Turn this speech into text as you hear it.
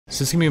So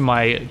this is gonna be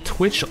my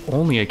Twitch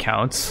only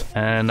account,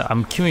 and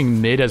I'm queuing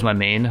mid as my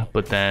main,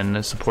 but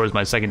then support is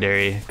my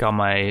secondary. Got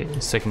my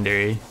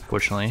secondary,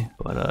 fortunately,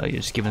 but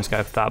you're just giving this guy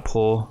a fat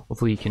pull.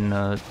 Hopefully he can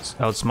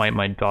outsmite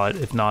my dot.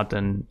 If not,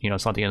 then you know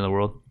it's not the end of the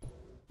world.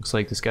 Looks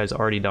like this guy's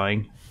already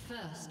dying.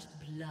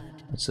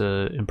 That's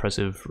a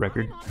impressive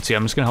record. So yeah,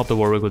 I'm just gonna help the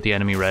Warwick with the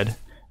enemy red.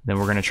 Then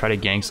we're gonna try to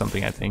gank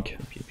something, I think.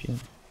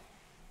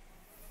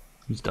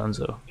 He's done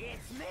so.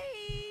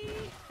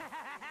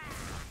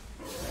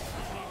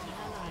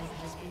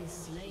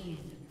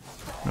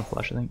 No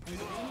flash, I think.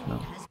 No.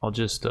 I'll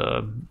just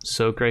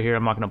soak right here.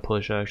 I'm not gonna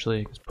push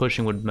actually, because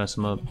pushing would mess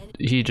him up.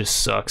 He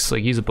just sucks.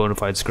 Like, he's a bona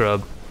fide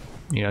scrub.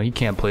 You know, he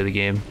can't play the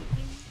game.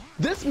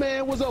 This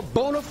man was a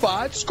bona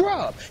fide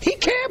scrub. He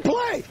can't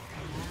play.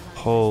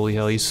 Holy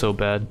hell, he's so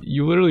bad.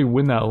 You literally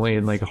win that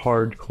lane like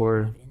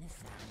hardcore.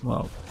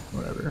 Well,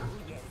 whatever.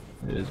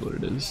 It is what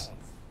it is.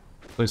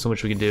 Only so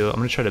much we can do. I'm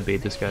gonna try to bait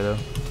this guy though.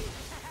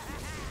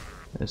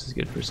 This is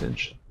good for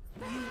Cinch.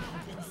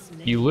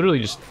 You literally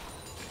just.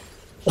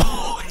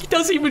 Oh, he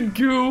doesn't even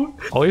goo.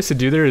 All he has to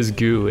do there is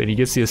goo, and he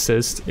gets the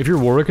assist. If you're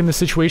Warwick in this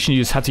situation, you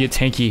just have to get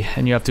tanky,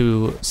 and you have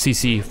to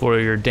CC for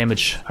your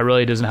damage.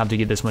 Irelia doesn't have to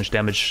get this much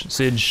damage.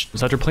 Sige,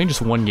 so after playing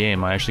just one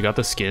game, I actually got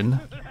the skin,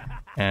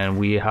 and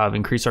we have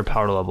increased our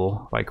power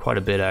level by quite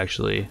a bit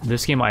actually.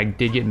 This game I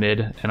did get mid,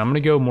 and I'm gonna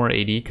go more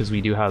AD because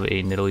we do have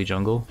a Nidalee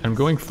jungle. I'm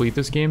going fleet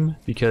this game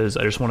because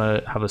I just want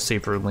to have a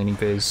safer laning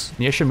phase.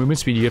 The extra movement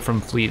speed you get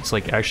from fleet is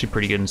like actually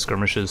pretty good in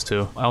skirmishes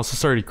too. I also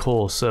started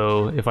Cole,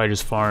 so if I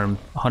just farm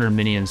 100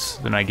 minions,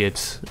 then I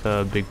get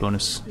a big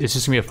bonus. It's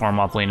just gonna be a farm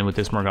off lane with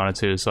this Morgana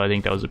too, so I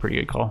think that was a pretty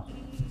good call.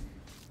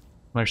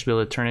 Might just be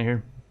able to turn it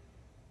here.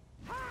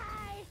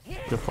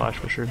 Good flash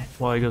for sure.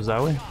 Well, he goes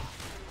that way.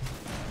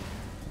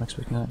 I'm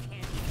expecting that.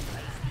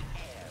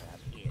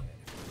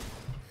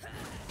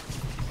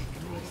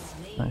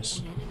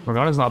 Nice.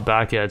 Morgana's not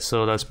back yet,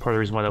 so that's part of the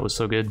reason why that was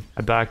so good.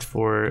 I backed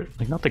for,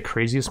 like, not the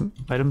craziest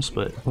items,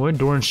 but I went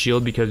Doran's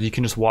Shield because you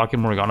can just walk in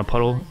Morgana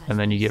Puddle, and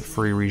then you get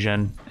free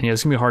regen. And yeah,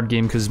 it's gonna be a hard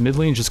game because mid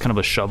lane is just kind of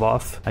a shove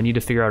off. I need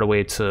to figure out a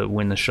way to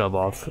win the shove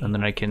off, and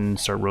then I can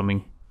start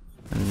roaming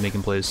and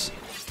making plays.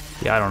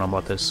 Yeah, I don't know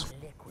about this.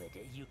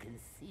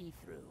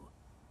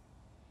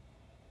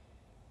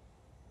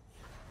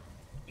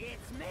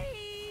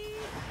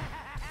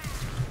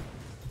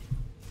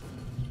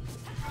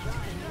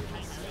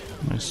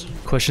 Nice.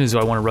 Question is, do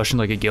I want to rush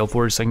into like a Gale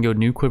Force? I can go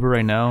new Quiver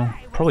right now.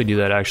 Probably do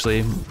that actually.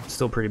 It's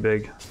still pretty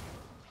big.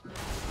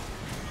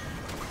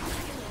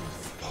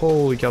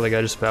 Holy cow, that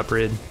guy just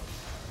evaporated.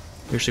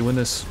 We actually win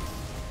this.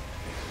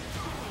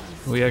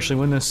 We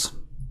actually win this.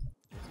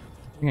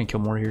 I think I can kill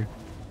more here.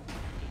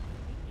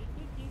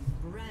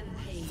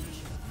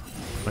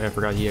 Oh yeah, I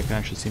forgot he can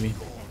actually see me.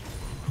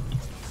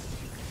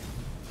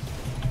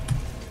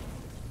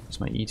 Is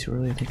my E too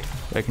early? I think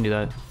I can do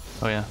that.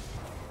 Oh yeah.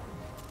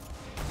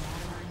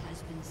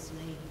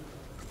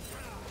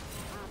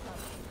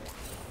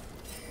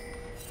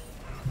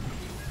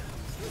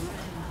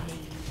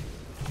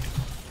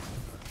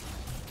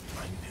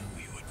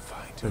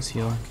 Does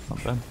heal,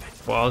 not bad.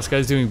 Wow, this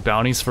guy's doing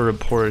bounties for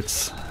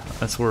reports.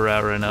 That's where we're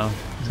at right now.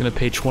 He's gonna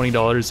pay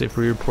 $20 if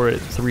we report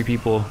 3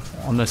 people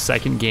on the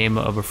second game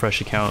of a fresh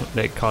account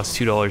that costs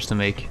 $2 to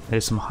make. That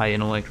is some high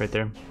intellect right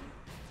there.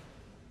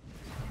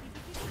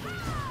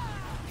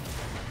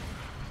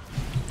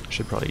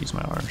 Should probably use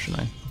my arm,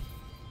 shouldn't I?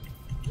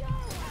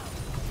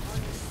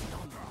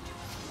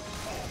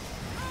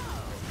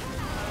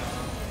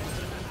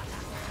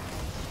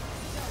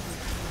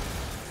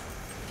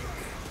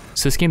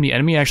 So this game, the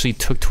enemy actually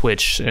took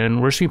Twitch,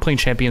 and we're just gonna be playing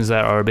champions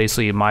that are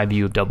basically my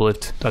view of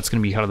doublelift. That's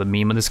gonna be kind of the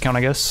meme of this account,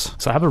 I guess.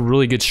 So I have a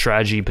really good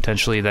strategy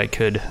potentially that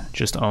could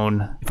just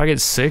own. If I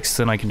get 6,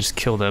 then I can just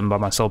kill them by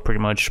myself pretty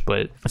much,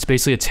 but it's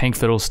basically a tank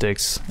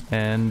fiddlesticks,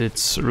 and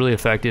it's really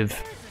effective.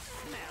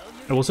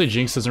 I will say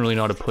Jinx doesn't really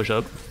know how to push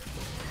up.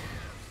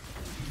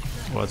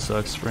 Well, that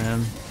sucks for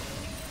him. I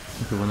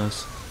think we win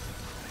this.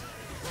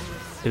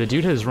 Yeah, the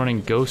dude is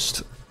running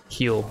Ghost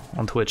Heal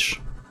on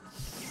Twitch.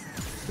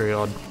 Very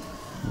odd.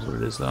 Is what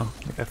it is though.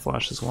 Like I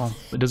flashed as well.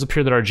 It does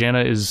appear that our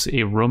Janna is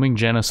a roaming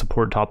Janna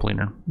support top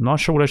laner. I'm not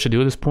sure what I should do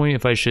at this point.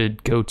 If I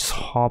should go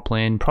top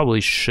lane,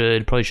 probably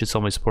should sell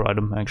my support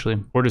item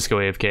actually, or just go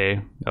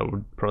AFK. That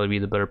would probably be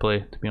the better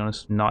play, to be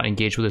honest. Not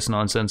engage with this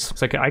nonsense.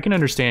 It's like I can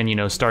understand, you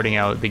know, starting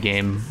out the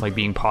game like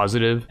being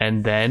positive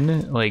and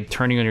then like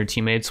turning on your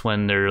teammates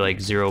when they're like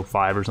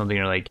 0-5 or something,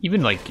 or like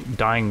even like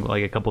dying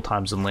like a couple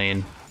times in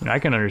lane. I mean, I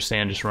can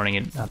understand just running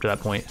it after that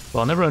point. But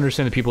I'll never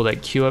understand the people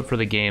that queue up for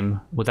the game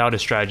without a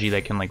strategy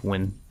that can like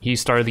win. He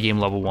started the game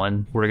level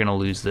 1. We're gonna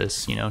lose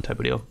this, you know, type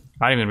of deal.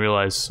 I didn't even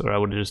realize, or I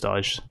would have just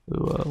dodged.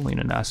 Ooh,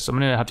 Lena Nass. So I'm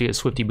gonna have to get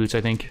Swifty boots,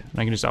 I think. And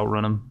I can just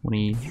outrun him when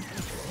he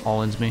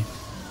all-ins me.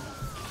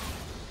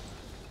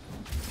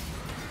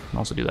 I can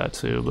also do that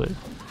too, but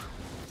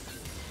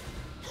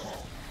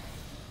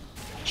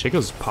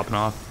Shaco's popping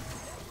off.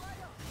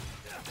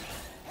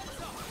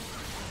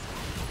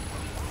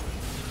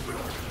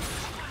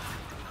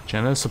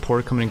 Janna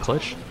support coming in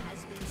clutch.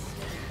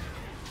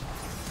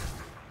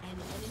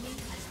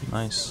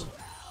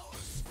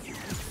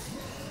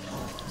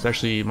 This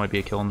actually might be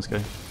a kill on this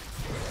guy.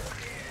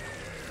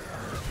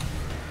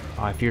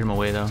 Oh, I feared him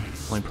away though.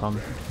 Only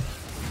problem.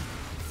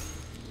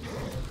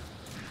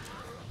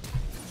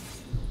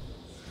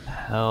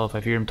 Hell, if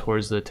I fear him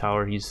towards the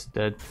tower, he's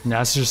dead.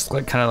 Now it's just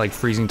like kind of like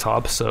freezing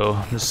top, so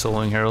I'm just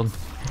soloing Herald.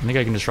 I think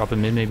I can just drop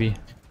him mid maybe.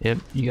 Yep,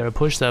 you gotta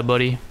push that,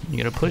 buddy. You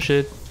gotta push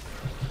it.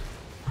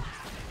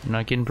 You're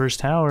not getting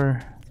first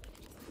tower.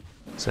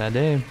 Sad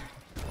day.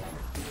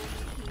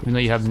 Even though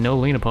you have no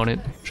lane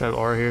opponent. Try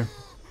R here.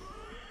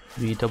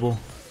 V double.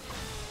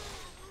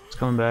 It's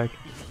coming back.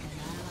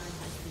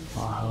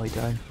 Oh, hell, he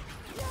died.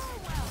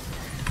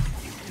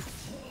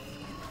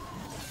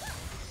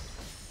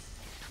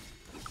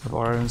 Have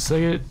R in a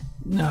second.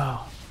 No.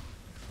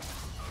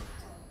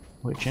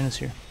 Wait, Janice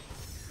here.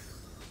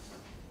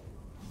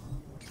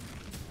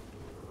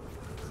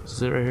 This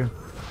is it right here.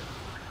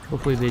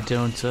 Hopefully they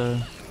don't,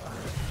 oh,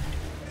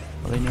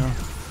 they know.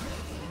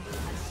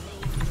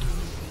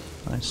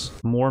 Nice.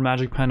 More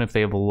magic pen if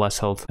they have less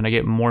health. And I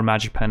get more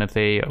magic pen if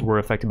they were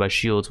affected by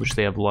shields, which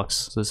they have Lux.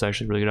 So this is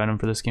actually a really good item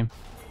for this game.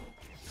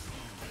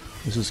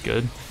 This is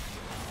good.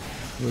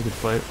 Really good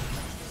fight.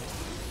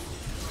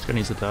 This guy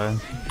needs to die.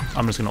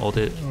 I'm just gonna ult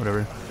it,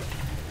 whatever.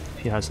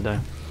 He has to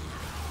die.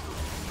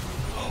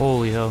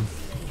 Holy hell.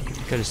 This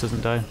guy just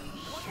doesn't die.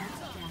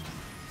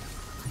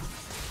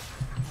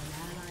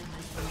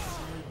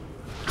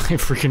 I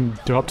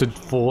freaking dropped it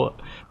full.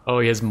 Oh,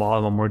 he has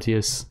Maw on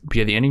Mortius. But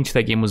yeah, the ending to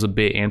that game was a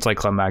bit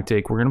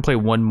anticlimactic. We're gonna play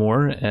one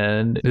more,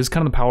 and this is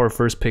kind of the power of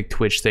first pick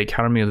Twitch. They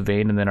counter me with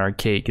Vayne, and then our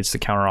Kate gets the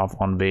counter off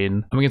on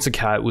Vayne. I'm against a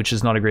Cat, which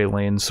is not a great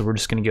lane, so we're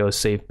just gonna go a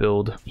safe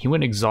build. He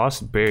went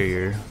Exhaust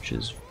Barrier, which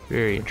is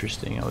very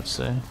interesting, I would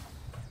say.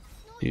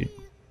 Dude,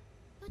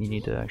 you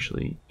need to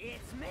actually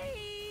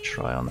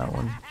try on that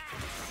one.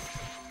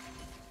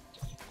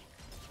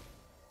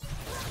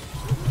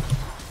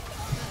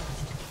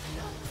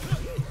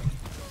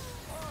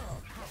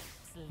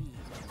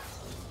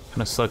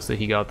 Kinda sucks that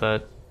he got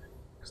that,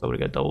 because I would've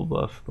got double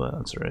buff, but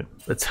that's alright.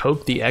 Let's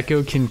hope the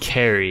Echo can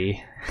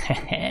carry.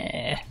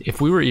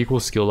 If we were equal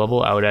skill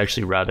level, I would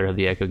actually rather have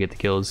the Echo get the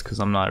kills, because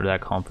I'm not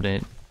that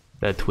confident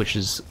that Twitch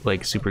is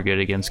like super good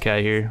against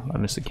Cat here. I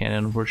missed the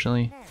cannon,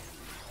 unfortunately.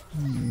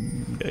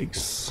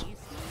 Yikes.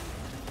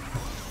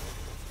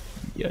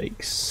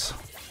 Yikes.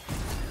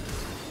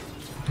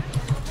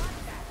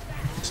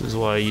 This is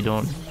why you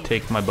don't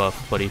take my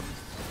buff, buddy.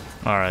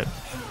 Alright.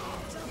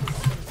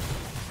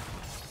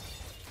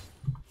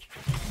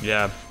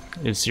 Yeah,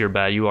 you're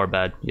bad. You are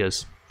bad.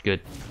 Yes,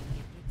 good.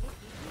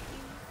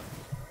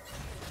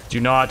 Do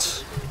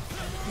not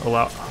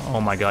allow. Oh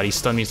my god, he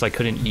stunned me so I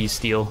couldn't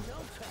E-steal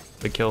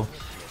the kill.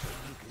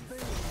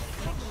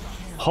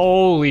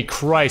 Holy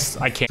Christ,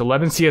 I can't.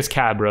 11 CS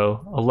Cat, bro.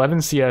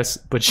 11 CS,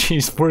 but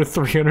she's worth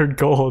 300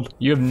 gold.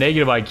 You have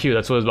negative IQ,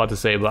 that's what I was about to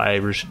say, but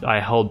I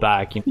held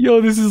back.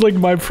 Yo, this is like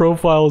my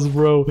profiles,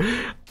 bro.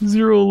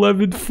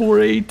 011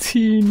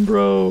 418,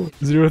 bro.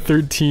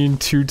 013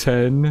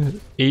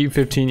 210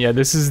 815. Yeah,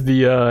 this is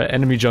the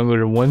enemy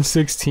jungler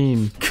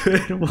 116.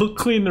 Good. We'll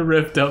clean the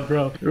rift up,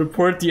 bro.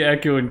 Report the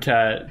Echo and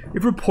Cat.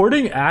 If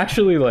reporting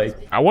actually, like,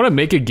 I want to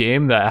make a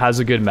game that has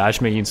a good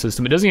matchmaking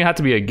system. It doesn't even have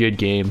to be a good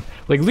game.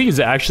 Like, League is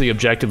actually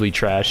objectively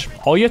trash.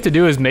 All you have to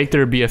do is make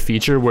there be a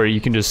feature where you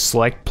can just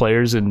select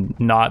players and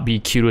not be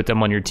queued with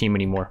them on your team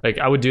anymore. Like,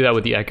 I would do that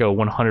with the Echo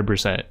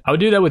 100%. I would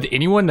do that with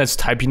anyone that's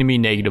typing to me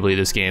negatively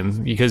this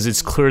game, because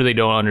it's clear they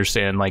don't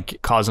understand like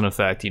cause and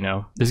effect, you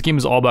know. This game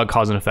is all about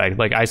cause and effect.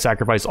 Like, I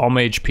sacrifice all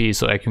my HP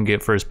so I can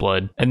get first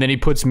blood, and then he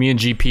puts me and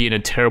GP in a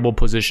terrible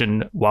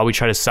position while we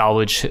try to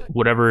salvage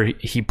whatever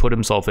he put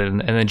himself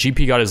in, and then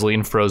GP got his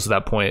lane froze at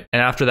that point,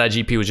 and after that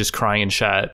GP was just crying in chat.